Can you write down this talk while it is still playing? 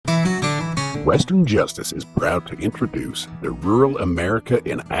Western Justice is proud to introduce the Rural America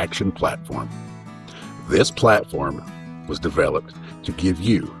in Action platform. This platform was developed to give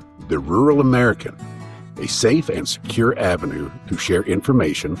you, the rural American, a safe and secure avenue to share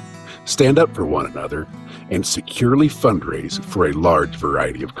information, stand up for one another, and securely fundraise for a large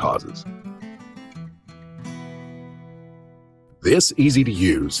variety of causes. This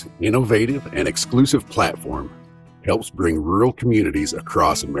easy-to-use, innovative, and exclusive platform helps bring rural communities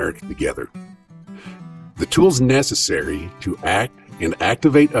across America together. The tools necessary to act and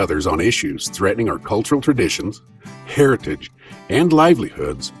activate others on issues threatening our cultural traditions, heritage, and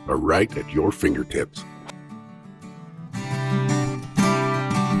livelihoods are right at your fingertips.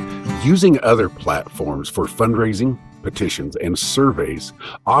 Using other platforms for fundraising, petitions, and surveys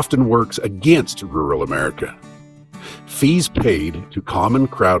often works against rural America. Fees paid to common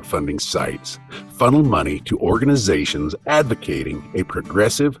crowdfunding sites funnel money to organizations advocating a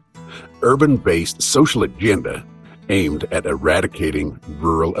progressive, urban-based social agenda aimed at eradicating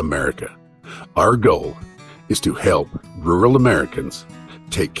rural America. Our goal is to help rural Americans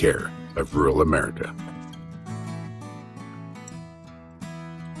take care of rural America.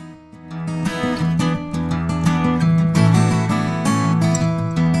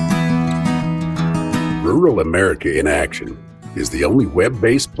 Rural America in Action is the only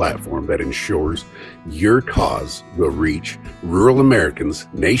web-based platform that ensures your cause will reach rural Americans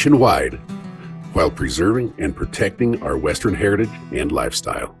nationwide while preserving and protecting our Western heritage and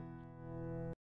lifestyle.